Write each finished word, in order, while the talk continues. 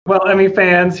Well, Emmy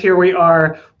fans, here we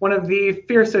are. One of the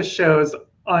fiercest shows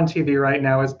on TV right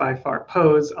now is by far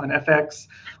Pose on FX.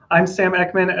 I'm Sam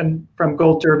Ekman and from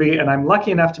Gold Derby, and I'm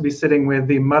lucky enough to be sitting with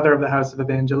the mother of the House of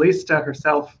Evangelista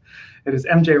herself. It is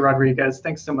MJ Rodriguez.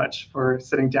 Thanks so much for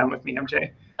sitting down with me,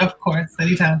 MJ. Of course,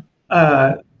 anytime.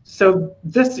 So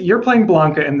you're playing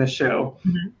Blanca in this show,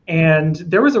 and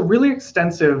there was a really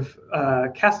extensive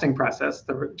casting process,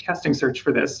 the casting search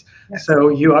for this. Yes. So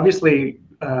you obviously,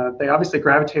 they obviously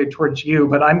gravitated towards you,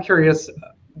 but I'm curious,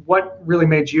 what really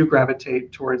made you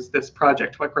gravitate towards this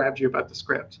project? What grabbed you about the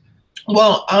script?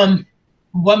 Well,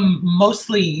 what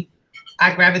mostly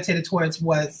I gravitated towards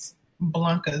was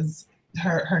Blanca's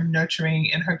her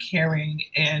nurturing and her caring,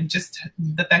 and just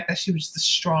the fact that she was just a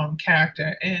strong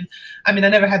character. And I mean, I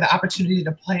never had the opportunity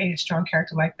to play a strong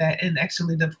character like that and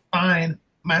actually define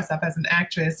myself as an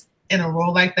actress in a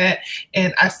role like that.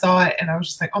 And I saw it and I was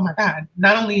just like, oh my God,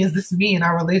 not only is this me and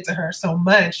I relate to her so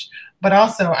much, but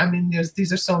also, I mean,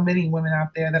 these are so many women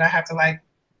out there that I have to like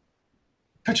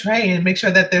portray and make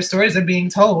sure that their stories are being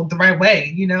told the right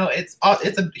way. You know, it's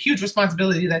a huge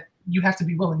responsibility that you have to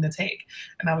be willing to take,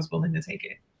 and I was willing to take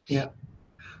it. Yeah.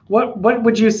 What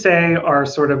would you say are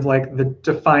sort of like the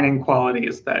defining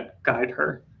qualities that guide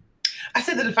her? I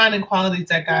say the defining qualities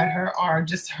that guide her are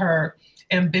just her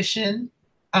ambition,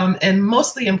 and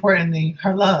mostly importantly,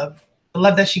 her love, the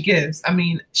love that she gives. I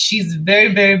mean, she's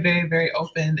very, very, very, very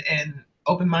open and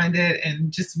open-minded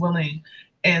and just willing.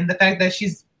 And the fact that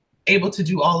she's able to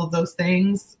do all of those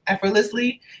things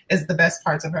effortlessly is the best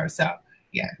parts of her. So,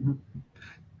 yeah.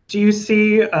 Do you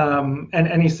see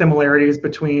any similarities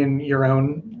between your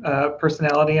own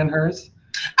personality and hers?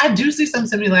 I do see some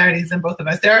similarities in both of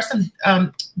us. There are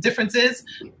some differences,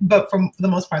 but for the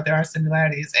most part, there are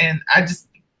similarities. And I just,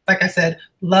 like I said,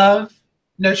 love,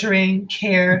 nurturing,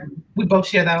 care, we both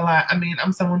share that a lot. I mean,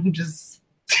 I'm someone who just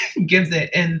gives it,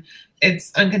 and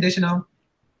it's unconditional.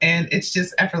 And it's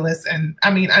just effortless. And I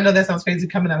mean, I know that sounds crazy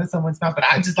coming out of someone's mouth, but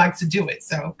I just like to do it.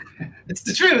 So it's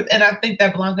the truth. And I think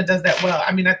that Blanca does that well.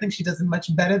 I mean, I think she does it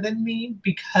much better than me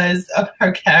because of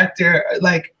her character,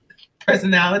 like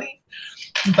personality.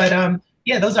 But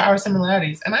yeah, those are our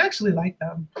similarities. And I actually like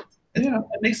them.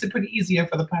 It makes it pretty easier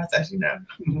for the process, you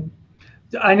know.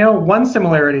 I know one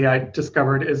similarity I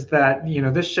discovered is that, you know,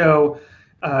 this show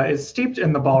is steeped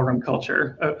in the ballroom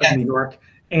culture of New York.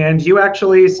 And you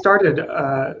actually started,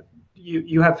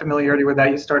 you have familiarity with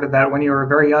that. You started that when you were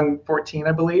very young, 14,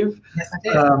 I believe. Yes, I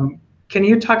did. Can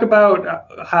you talk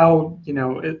about how, you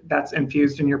know, that's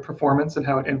infused in your performance and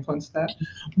how it influenced that?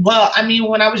 Well, I mean,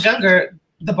 when I was younger,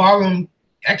 the ballroom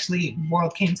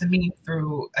world came to me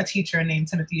through a teacher named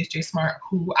Timothy S.J. Smart,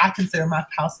 who I consider my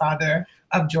house father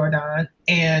of Jordan.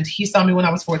 And he saw me when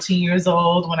I was 14 years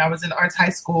old, when I was in arts high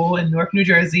school in Newark, New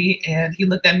Jersey. And he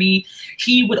looked at me.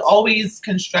 He would always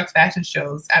construct fashion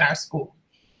shows at our school.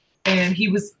 And he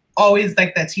was always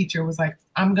like, that teacher was like,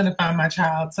 I'm going to find my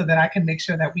child so that I can make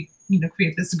sure that we, you know,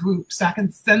 create this group so I can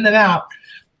send them out.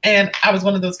 And I was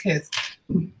one of those kids.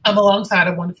 I'm alongside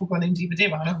a wonderful girl named Diva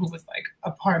Devana, who was like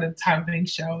a part of Tyra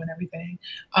Banks' show and everything.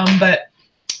 But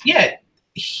yeah,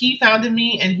 he found in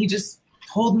me and he just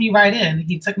pulled me right in.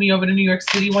 He took me over to New York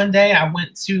City one day. I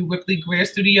went to Ripley Greer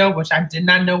Studio, which I did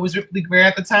not know was Ripley Greer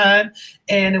at the time.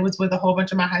 And it was with a whole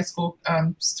bunch of my high school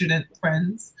student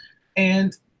friends.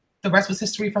 And the rest was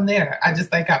history from there. I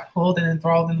just like got pulled and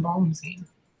enthralled in the ballroom scene.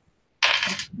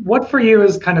 What for you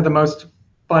is kind of the most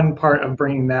fun part of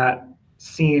bringing that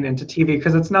scene into TV?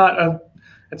 Because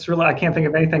it's really, I can't think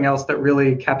of anything else that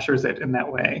really captures it in that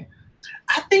way.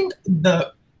 I think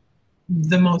the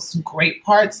most great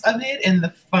parts of it and the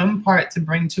fun part to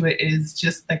bring to it is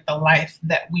just like the life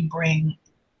that we bring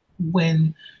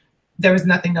when there is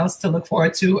nothing else to look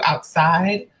forward to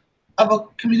outside of a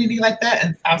community like that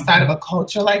and outside of a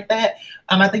culture like that.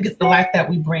 I think it's the life that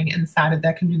we bring inside of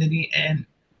that community and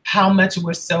how much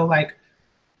we're so like,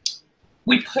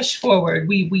 we push forward.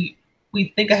 We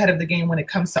think ahead of the game when it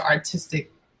comes to artistic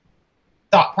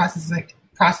thought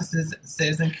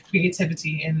processes and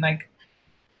creativity, and like,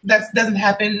 that doesn't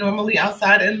happen normally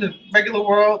outside in the regular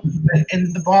world. But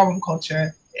in the ballroom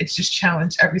culture, it's just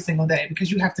challenged every single day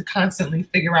because you have to constantly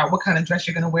figure out what kind of dress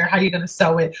you're going to wear, how you're going to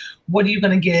sew it, what are you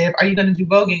going to give, are you going to do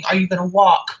voguing, are you going to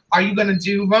walk, are you going to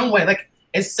do runway? Like,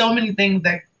 it's so many things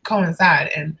that coincide,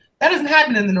 and that doesn't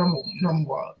happen in the normal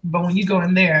world. But when you go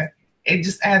in there, it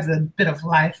just adds a bit of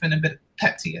life and a bit of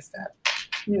pep to your step.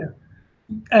 Yeah.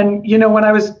 And, you know, when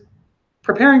I was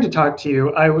preparing to talk to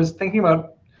you, I was thinking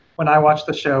about, when I watch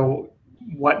the show,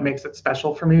 what makes it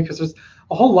special for me, because there's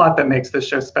a whole lot that makes this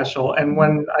show special. And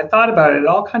when I thought about it, it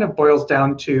all kind of boils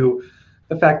down to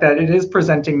the fact that it is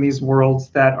presenting these worlds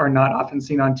that are not often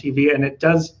seen on TV, and it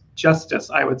does justice,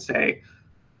 I would say,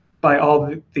 by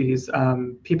all these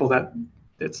people that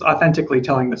it's authentically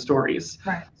telling the stories.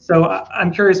 Right. So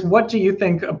I'm curious, what do you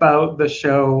think about the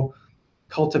show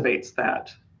cultivates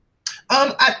that?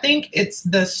 I think it's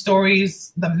the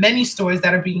stories, the many stories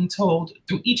that are being told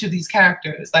through each of these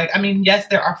characters. Like, I mean, yes,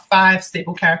 there are 5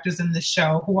 staple characters in this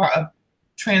show who are of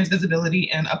trans visibility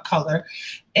and of color.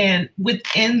 And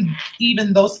within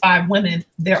even those 5 women,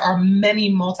 there are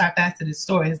many multifaceted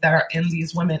stories that are in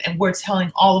these women. And we're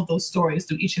telling all of those stories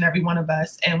through each and every one of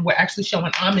us. And we're actually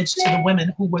showing homage to the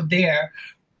women who were there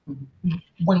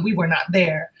when we were not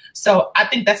there. So I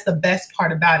think that's the best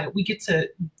part about it. We get to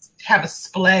have a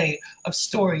splay of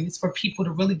stories for people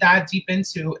to really dive deep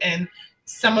into. And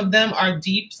some of them are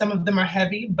deep, some of them are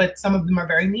heavy, but some of them are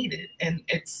very needed. And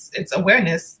it's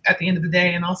awareness at the end of the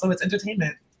day, and also it's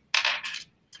entertainment.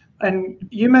 And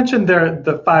you mentioned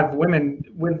the 5 women.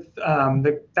 With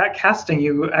that casting,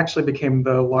 you actually became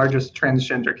the largest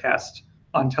transgender cast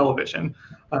on television,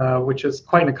 which is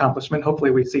quite an accomplishment.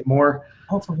 Hopefully we see more,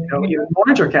 hopefully, even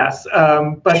larger casts.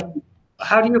 But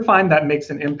how do you find that makes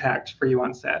an impact for you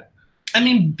on set? I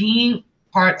mean, being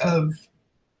part of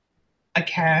a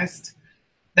cast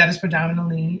that is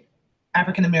predominantly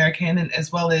African American, and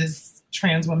as well as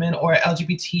trans women or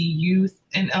LGBT youth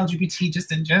and LGBT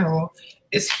just in general,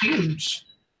 is huge.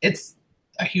 It's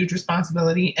a huge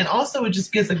responsibility. And also it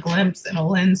just gives a glimpse and a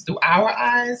lens through our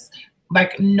eyes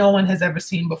like no one has ever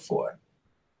seen before.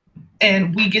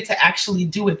 And we get to actually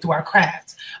do it through our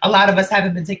craft. A lot of us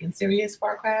haven't been taken serious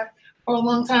for our craft for a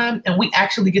long time, and we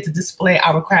actually get to display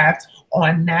our craft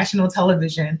on national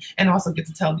television and also get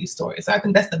to tell these stories. So I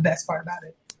think that's the best part about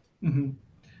it. Mm-hmm.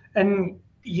 And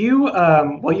you,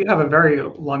 well, you have a very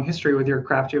long history with your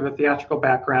craft. You have a theatrical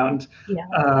background. Yeah.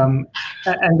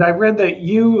 And I read that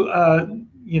you,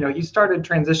 you started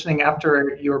transitioning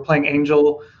after you were playing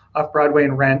Angel off Broadway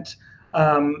and Rent.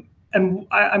 And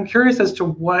I'm curious as to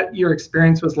what your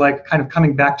experience was like kind of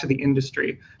coming back to the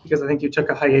industry, because I think you took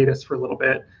a hiatus for a little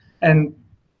bit. And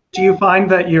do you find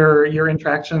that your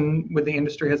interaction with the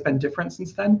industry has been different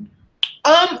since then?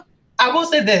 I will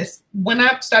say this. When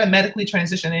I started medically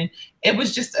transitioning, it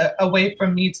was just a way for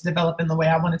me to develop in the way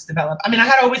I wanted to develop. I mean, I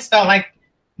had always felt like,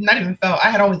 not even felt,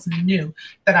 I had always knew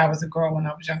that I was a girl when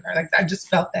I was younger. Like, I just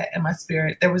felt that in my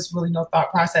spirit. There was really no thought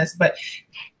process. But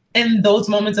in those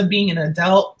moments of being an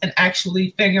adult and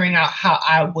actually figuring out how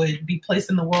I would be placed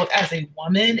in the world as a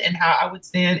woman and how I would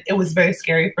stand, it was very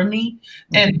scary for me.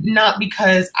 And not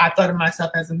because I thought of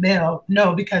myself as a male,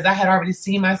 no, because I had already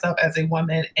seen myself as a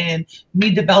woman, and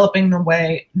me developing the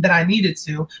way that I needed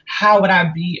to, how would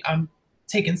I be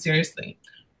taken seriously?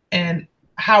 And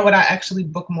how would I actually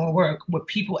book more work? Would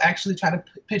people actually try to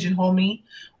pigeonhole me?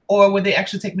 Or would they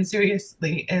actually take me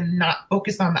seriously and not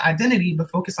focus on the identity,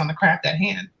 but focus on the craft at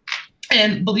hand?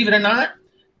 And believe it or not,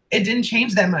 it didn't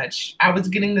change that much. I was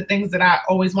getting the things that I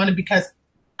always wanted because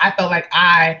I felt like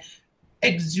I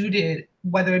exuded,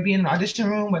 whether it be in an audition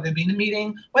room, whether it be in a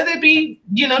meeting, whether it be,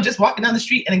 just walking down the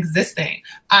street and existing.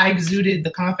 I exuded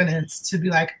the confidence to be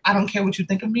like, I don't care what you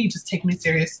think of me, just take me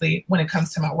seriously when it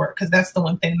comes to my work, because that's the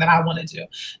one thing that I want to do.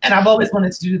 And I've always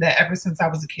wanted to do that ever since I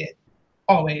was a kid.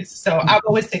 Always. So I've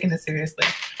always taken it seriously.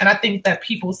 And I think that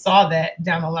people saw that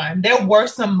down the line. There were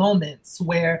some moments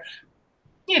where,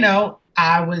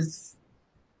 I was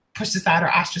pushed aside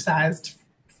or ostracized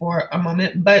for a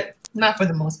moment, but not for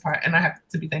the most part. And I have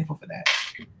to be thankful for that.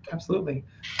 Absolutely.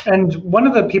 And one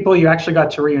of the people you actually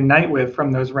got to reunite with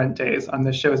from those Rent days on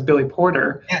this show is Billy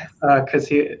Porter, because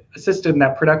he assisted in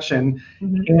that production.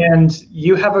 Mm-hmm. And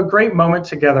you have a great moment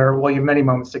together. Well, you have many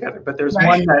moments together, but there's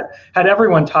one that had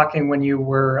everyone talking when you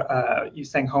were, you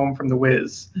sang Home from the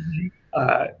Wiz.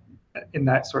 Mm-hmm. In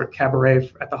that sort of cabaret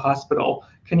at the hospital.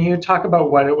 Can you talk about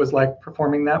what it was like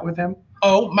performing that with him?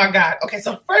 Oh my God. Okay,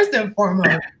 so first and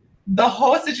foremost, the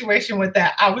whole situation with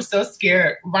that, I was so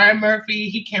scared. Ryan Murphy,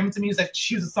 he came to me, he was like,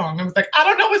 choose a song. I was like, I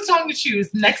don't know what song to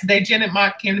choose. Next day, Janet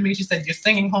Mock came to me, she said, you're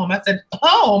singing Home. I said,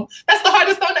 Home? That's the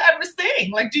hardest song to ever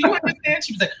sing. Like, do you understand?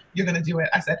 She was like, you're gonna do it.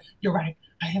 I said, you're right,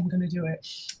 I am gonna do it.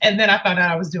 And then I found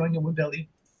out I was doing it with Billy.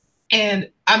 And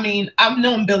I mean, I've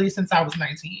known Billy since I was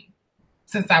 19.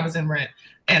 Since I was in Rent,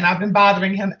 and I've been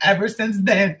bothering him ever since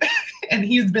then. And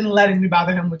he's been letting me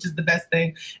bother him, which is the best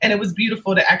thing. And it was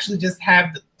beautiful to actually just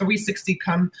have the 360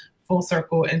 come full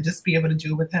circle and just be able to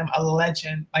do with him, a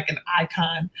legend, like an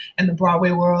icon in the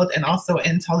Broadway world and also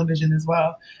in television as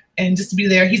well. And just to be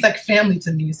there, he's like family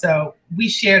to me. So we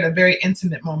shared a very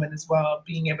intimate moment as well,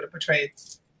 being able to portray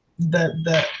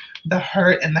the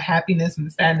hurt and the happiness and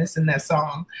the sadness in that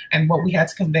song and what we had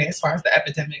to convey as far as the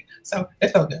epidemic. So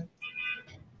it felt good.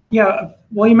 Yeah,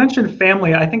 well, you mentioned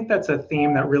family. I think that's a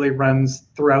theme that really runs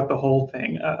throughout the whole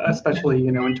thing, especially,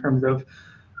 in terms of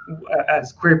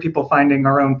as queer people finding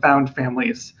our own found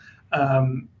families.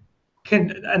 Um,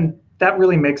 and that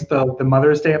really makes the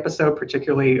Mother's Day episode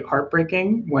particularly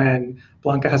heartbreaking when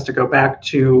Blanca has to go back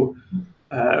to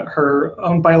her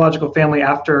own biological family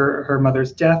after her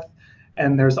mother's death,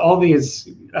 and there's all these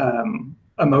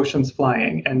emotions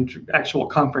flying and actual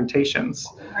confrontations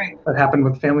that happen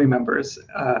with family members.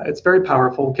 It's very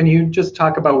powerful. Can you just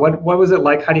talk about what was it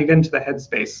like? How do you get into the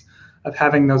headspace of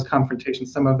having those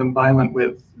confrontations, some of them violent,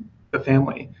 with the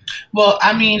family? Well,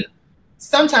 I mean,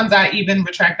 sometimes I even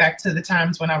retract back to the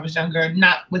times when I was younger,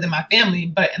 not within my family,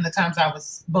 but in the times I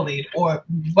was bullied, or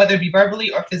whether it be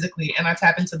verbally or physically. And I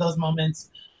tap into those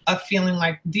moments of feeling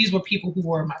like these were people who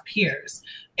were my peers.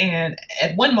 And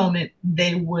at one moment,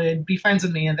 they would be friends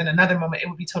with me. And then another moment, it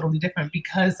would be totally different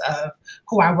because of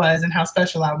who I was and how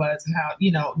special I was and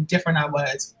how, different I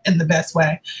was in the best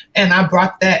way. And I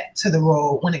brought that to the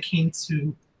role when it came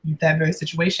to that very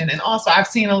situation. And also, I've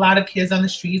seen a lot of kids on the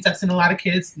streets. I've seen a lot of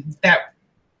kids that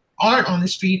aren't on the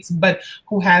streets, but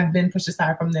who have been pushed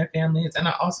aside from their families. And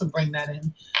I also bring that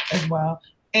in as well.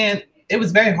 And it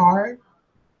was very hard.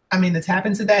 I mean, to tap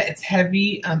into that, it's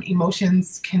heavy.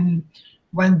 Emotions can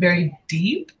run very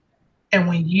deep. And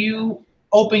when you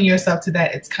open yourself to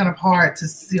that, it's kind of hard to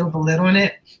seal the lid on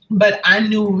it. But I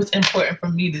knew it was important for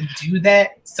me to do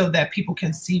that so that people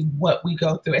can see what we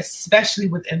go through, especially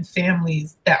within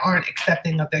families that aren't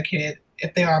accepting of their kid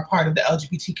if they are a part of the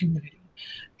LGBT community.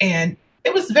 And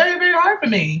it was very, very hard for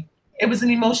me. It was an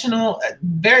emotional,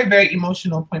 very, very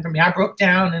emotional point for me. I broke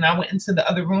down and I went into the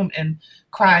other room and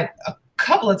cried a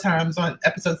couple of times on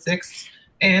episode 6,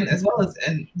 and as well as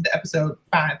in the episode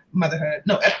 5, Motherhood.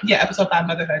 Episode 5,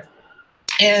 Motherhood.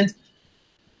 And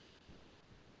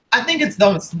I think it's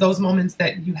those moments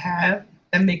that you have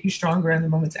that make you stronger in the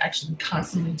moment to actually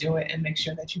constantly do it and make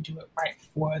sure that you do it right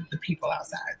for the people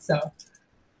outside. So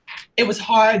it was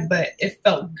hard, but it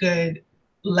felt good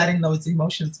letting those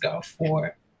emotions go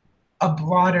for a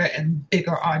broader and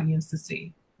bigger audience to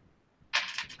see.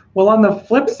 Well, on the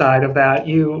flip side of that,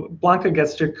 Blanca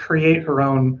gets to create her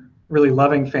own really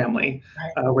loving family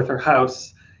with her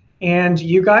house. And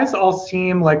you guys all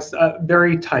seem like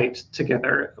very tight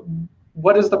together.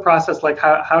 What is the process like?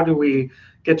 How do we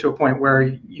get to a point where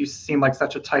you seem like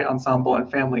such a tight ensemble and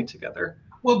family together?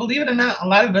 Well, believe it or not, a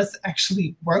lot of us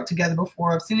actually worked together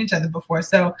before, seen each other before.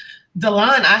 So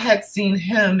Delon, I had seen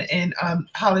him in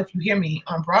Holla If You Hear Me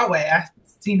on Broadway. I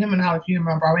seen him in Holla If You Hear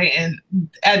Me on Broadway. And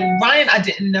Ryan, I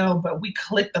didn't know, but we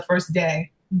clicked the first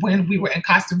day when we were in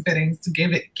costume fittings to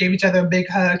give each other a big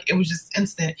hug. It was just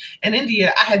instant. And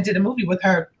India, I had did a movie with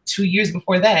her 2 years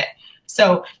before that.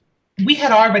 So we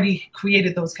had already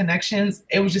created those connections.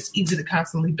 It was just easy to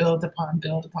constantly build upon.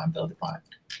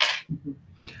 Mm-hmm.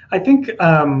 I think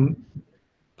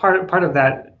part of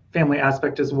that family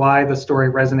aspect is why the story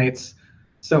resonates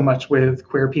so much with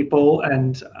queer people.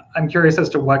 And I'm curious as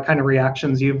to what kind of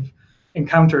reactions you've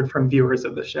encountered from viewers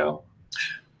of the show.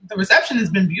 The reception has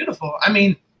been beautiful. I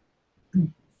mean,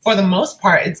 for the most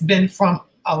part, it's been from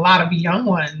a lot of young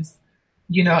ones,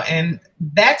 and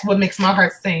that's what makes my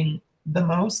heart sing the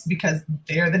most, because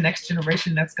they're the next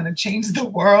generation that's going to change the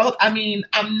world. I mean,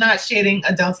 I'm not shading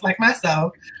adults like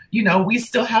myself. We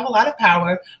still have a lot of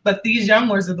power, but these young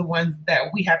ones are the ones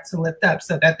that we have to lift up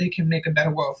so that they can make a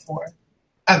better world for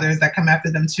others that come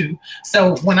after them too.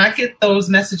 So when I get those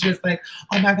messages like,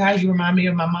 oh my God, you remind me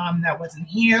of my mom that wasn't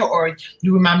here, or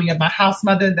you remind me of my house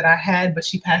mother that I had, but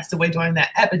she passed away during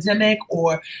that epidemic,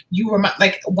 or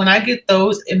when I get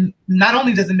those, it not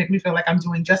only does it make me feel like I'm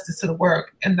doing justice to the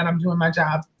work and that I'm doing my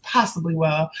job possibly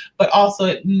well, but also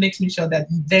it makes me show that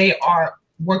they are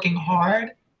working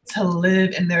hard to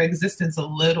live in their existence a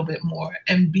little bit more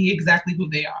and be exactly who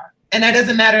they are. And that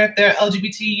doesn't matter if they're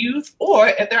LGBT youth or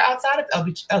if they're outside of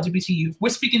LGBT youth. We're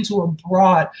speaking to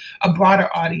a broader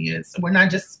audience. We're not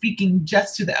just speaking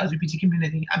just to the LGBT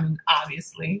community. I mean,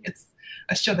 obviously, it's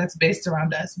a show that's based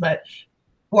around us, but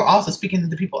we're also speaking to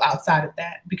the people outside of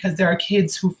that, because there are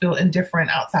kids who feel indifferent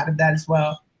outside of that as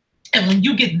well. And when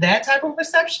you get that type of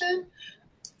reception,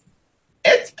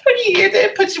 it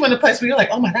puts you in a place where you're like,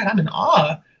 oh my God, I'm in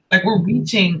awe. Like, we're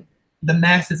reaching the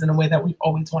masses in a way that we've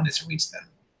always wanted to reach them.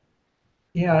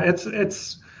 Yeah,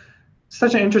 it's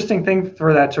such an interesting thing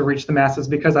for that to reach the masses,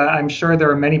 because I'm sure there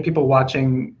are many people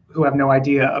watching who have no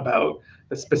idea about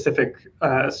the specific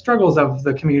struggles of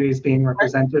the communities being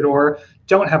represented, or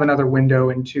don't have another window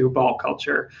into ball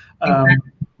culture.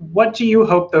 Exactly. What do you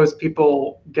hope those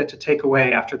people get to take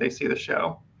away after they see the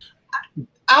show?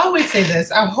 I always say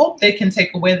this. I hope they can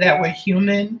take away that we're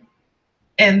human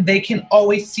and they can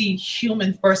always see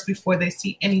human first before they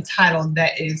see any title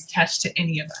that is attached to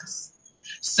any of us,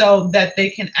 so that they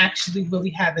can actually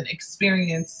really have an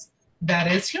experience that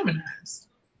is humanized.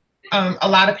 A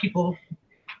lot of people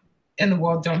in the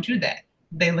world don't do that.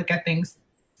 They look at things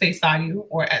face value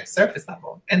or at surface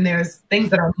level, and there's things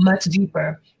that are much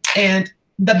deeper. And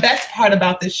the best part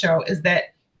about this show is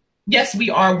that, yes, we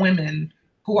are women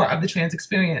who are of the trans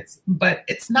experience, but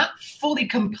it's not fully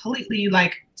completely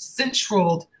like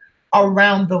centraled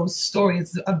around those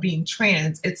stories of being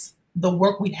trans. It's the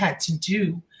work we had to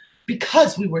do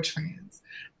because we were trans.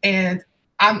 And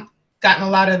I've gotten a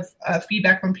lot of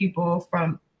feedback from people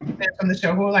from the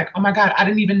show who are like, oh my God, I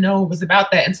didn't even know it was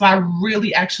about that. And so I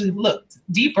really actually looked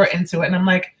deeper into it. And I'm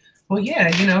like, well,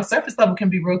 yeah, you know, surface level can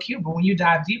be real cute, but when you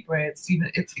dive deeper, it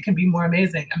can be more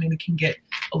amazing. I mean, it can get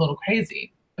a little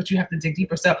crazy, but you have to dig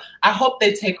deeper. So I hope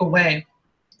they take away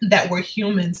that we're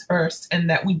humans first, and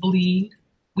that we bleed,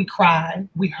 we cry,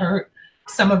 we hurt.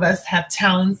 Some of us have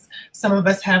talents. Some of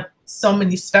us have so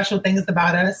many special things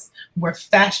about us. We're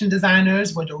fashion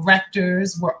designers, we're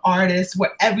directors, we're artists,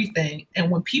 we're everything. And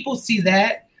when people see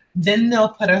that, then they'll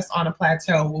put us on a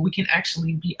plateau where we can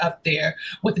actually be up there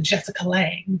with the Jessica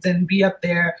Langes and be up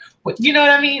there with, you know what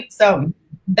I mean? So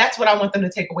that's what I want them to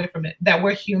take away from it, that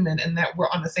we're human and that we're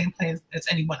on the same plane as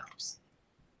anyone else.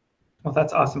 Well,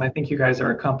 that's awesome. I think you guys are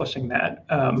accomplishing that.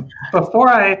 Before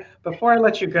I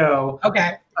let you go,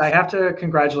 okay, I have to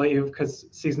congratulate you because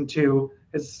season 2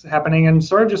 is happening and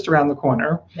sort of just around the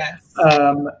corner. Yes.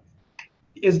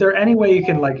 Is there any way you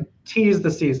can like tease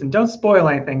the season? Don't spoil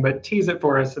anything, but tease it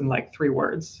for us in like 3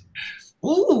 words.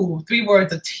 Ooh, 3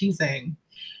 words of teasing.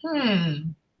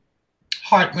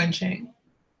 Heart-wrenching.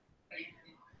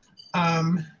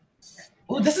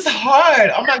 Oh, this is hard.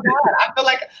 Oh my God. I feel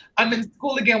like I'm in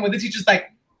school again where the teacher's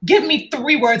like, give me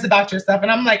 3 words about yourself.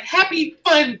 And I'm like, happy,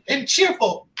 fun, and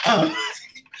cheerful.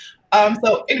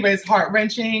 So anyways,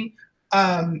 heart-wrenching,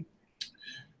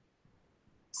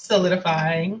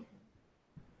 solidifying,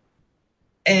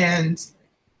 and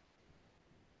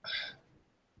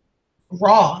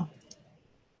raw.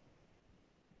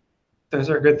 Those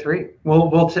are a good 3. We'll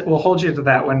hold you to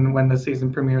that when the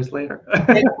season premieres later.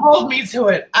 They hold me to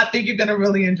it. I think you're gonna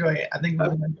really enjoy it. I think you're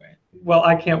gonna enjoy it. Well,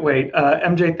 I can't wait.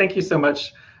 MJ, thank you so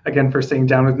much again for sitting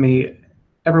down with me.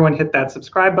 Everyone hit that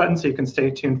subscribe button so you can stay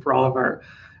tuned for all of our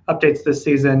updates this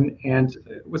season. And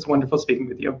it was wonderful speaking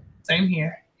with you. Same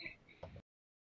here.